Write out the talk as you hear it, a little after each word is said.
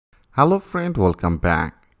Hello friend, welcome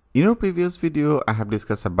back. In our previous video, I have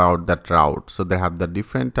discussed about that route. So there have the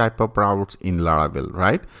different type of routes in Laravel,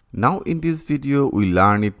 right? Now in this video, we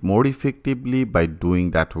learn it more effectively by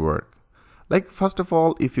doing that work. Like first of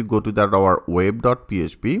all, if you go to that our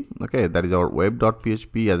web.php, okay, that is our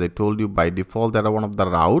web.php. As I told you, by default, that are one of the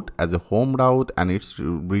route as a home route, and it's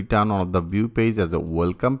written on the view page as a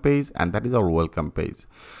welcome page, and that is our welcome page.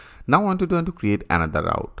 Now I want to create another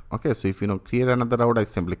route. Okay, so if you create another route, I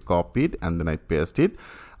simply copy it and then I paste it.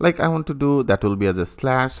 Like I want to do that will be as a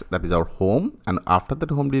slash, that is our home, and after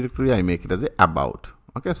that home directory I make it as a about.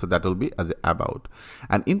 Okay, so that will be as a about,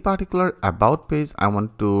 and in particular about page I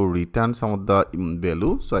want to return some of the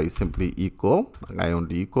value. So I simply echo, I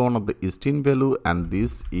want to echo one of the string value, and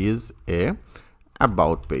this is a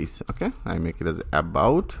about page. Okay, I make it as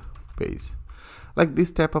about page. Like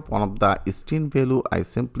this type of one of the string value, I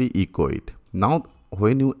simply echo it. Now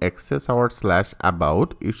when you access our slash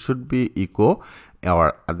about, it should be echo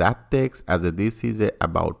our that text as a this is a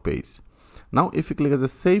about page. Now if you click as a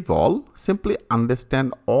save all, simply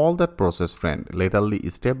understand all that process, friend. Laterally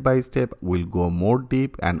step by step we'll go more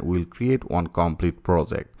deep and we'll create one complete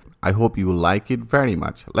project. I hope you will like it very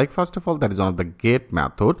much. Like first of all, that is one of the get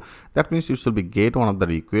method. That means you should be get one of the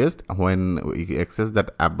request when we access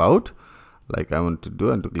that about. Like I want to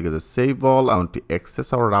do and to click as a save all, I want to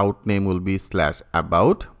access our route name will be slash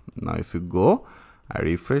about. Now if you go, I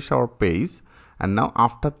refresh our page, and now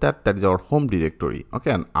after that, that is our home directory.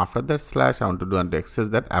 Okay, and after that slash I want to do and to access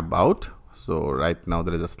that about. So right now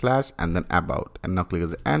there is a slash and then about, and now click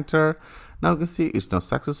as enter. Now you can see it's now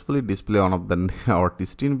successfully display one of the our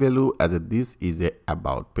string value as a this is a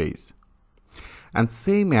about page. And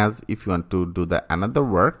same as if you want to do the another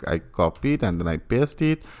work, I copy it and then I paste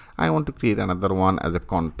it. I want to create another one as a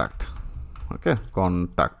contact. Okay,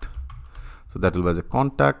 contact. So that will be as a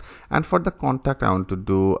contact, and for the contact I want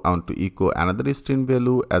to echo another string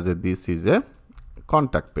value as a this is a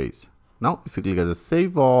contact page. Now if you click as a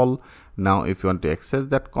save all, now if you want to access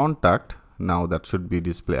that contact, now that should be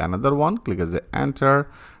display another one. Click as a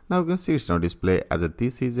enter. Now you can see it's now display as a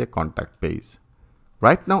this is a contact page.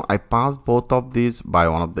 Right now I pass both of these by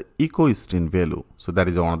one of the echo string value. So that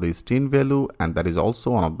is one of the string value, and that is also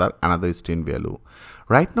one of the another string value.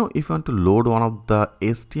 Right now if you want to load one of the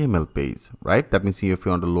HTML page, right, that means if you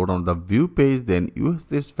want to load on the view page, then use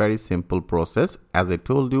this very simple process. As I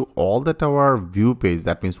told you, all that our view page,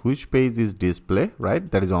 that means which page is display, right,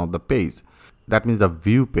 that is one of the page. That means the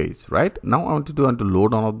view page. Right now I want to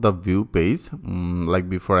load on of the view page. Like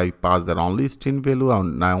before I pass that only string value,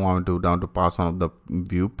 now I want to pass on of the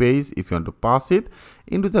view page. If you want to pass it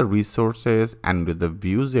into the resources and into the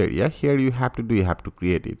views area, here you have to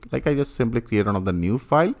create it. Like I just simply create one of the new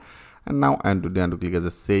file, and now I want to click as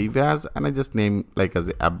a save as, and I just name like as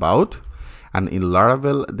a about, and in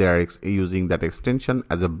Laravel they are using that extension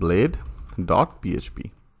as a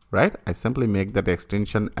blade.php. Right, I simply make that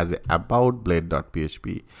extension as a about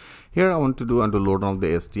blade.php. Here I want to load on the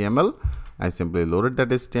HTML. I simply loaded that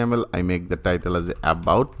HTML. I make the title as a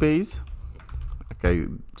about page. Okay,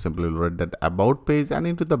 simply loaded that about page, and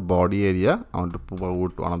into the body area I want to put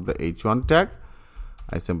one of the h1 tag.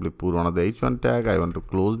 I simply put one of the h1 tag. I want to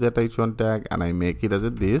close that h1 tag, and I make it as a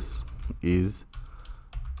this is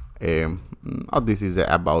a this is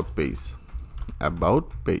a about page.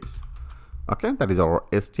 Okay, that is our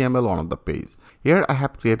HTML one of the page. Here I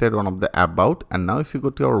have created one of the about, and now if you go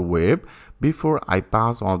to our web, before I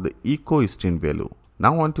pass one of the echo string value.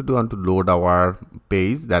 Now I want to load our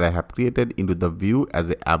page that I have created into the view as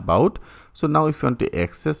a about. So now if you want to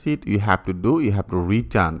access it, you have to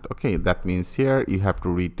return. Okay, that means here you have to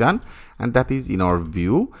return, and that is in our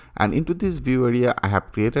view, and into this view area I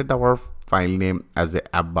have created our file name as a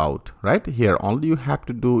about. Right here only you have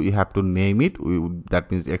to name it. That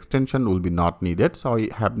means extension will be not needed, so I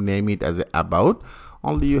have name it as a about.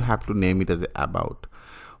 Only you have to name it as a about.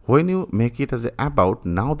 When you make it as a about,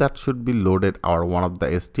 now that should be loaded our one of the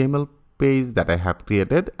HTML page that I have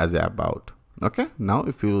created as a about. Okay, now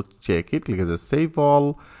if you check it, click as a save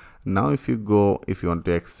all. Now if you go, if you want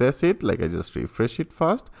to access it, like I just refresh it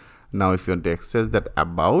first. Now if you want to access that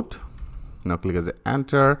about, now click as a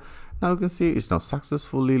enter. Now you can see it's now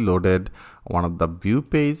successfully loaded one of the view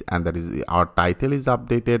page, and that is our title is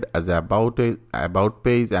updated as a about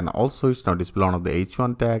page, and also it's now display one of the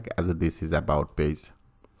h1 tag as a this is about page.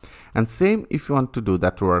 And same if you want to do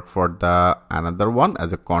that work for the another one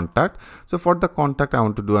as a contact. So for the contact I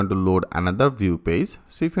want to load another view page.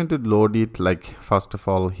 So if you want to load it, like first of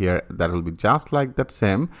all here, that will be just like that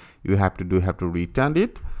same. You have to return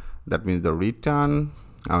it. That means the return,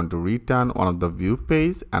 I want to return one of the view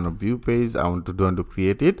page, and a view page I want to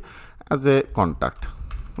create it as a contact.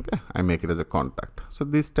 Okay, I make it as a contact. So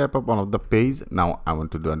this type of one of the page now I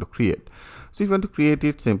want to do and to create. So if you want to create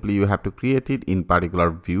it, simply you have to create it in particular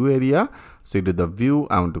view area. So you do the view,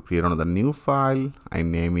 I want to create another new file. I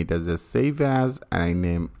name it as a save as, and I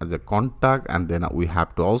name as a contact, and then we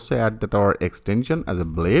have to also add that our extension as a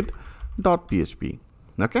blade.php.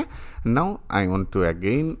 Okay, now I want to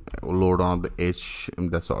again load on the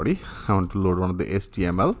I want to load on the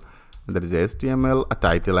HTML. That is HTML. A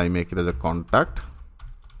title I make it as a contact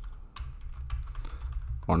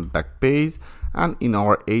page, and in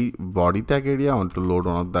our body tag area I want to load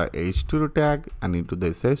one of the h2 tag, and into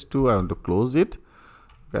this h2 I want to close it.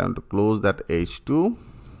 Okay, I want to close that h2.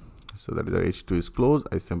 So that is the h2 is closed.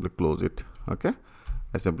 I simply close it. Okay,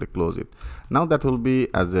 I simply close it. Now that will be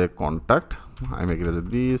as a contact. I make it as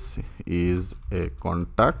this is a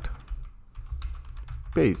contact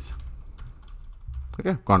page.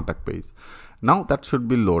 Okay, contact page. Now that should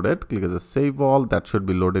be loaded. Click as a save all. That should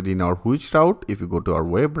be loaded in our which route. If you go to our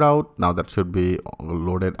web route, now that should be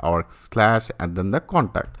loaded our slash and then the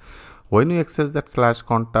contact. When you access that slash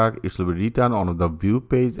contact, it will be written on the view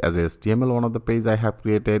page as a HTML one of the page I have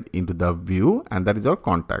created into the view, and that is our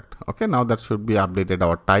contact. Okay, now that should be updated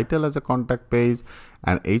our title as a contact page,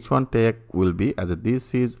 and h1 tag will be as a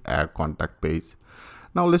this is our contact page.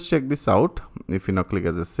 Now let's check this out. If you now click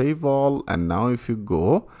as a save all, and now if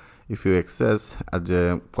you access as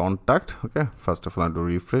a contact, okay, first of all I want to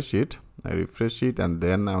refresh it. I refresh it, and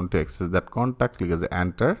then I want to access that contact. Click as a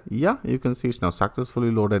enter. Yeah, you can see it's now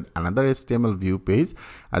successfully loaded another HTML view page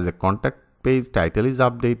as a contact page. Title is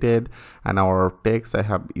updated, and our text I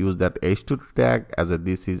have used that h2 tag as a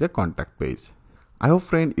this is a contact page. I hope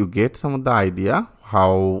friend you get some of the idea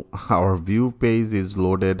how our view page is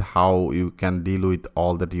loaded, how you can deal with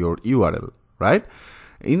all that your URL, right?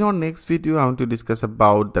 In our next video, I want to discuss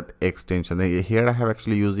about that extension. Here I have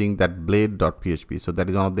actually using that blade.php. So that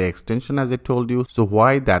is one of the extension as I told you. So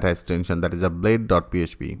why that extension? That is a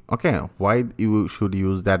blade.php. Okay, why you should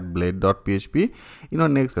use that blade.php? In our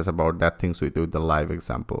next discuss about that things with the live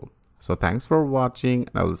example. So thanks for watching,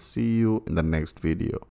 and I will see you in the next video.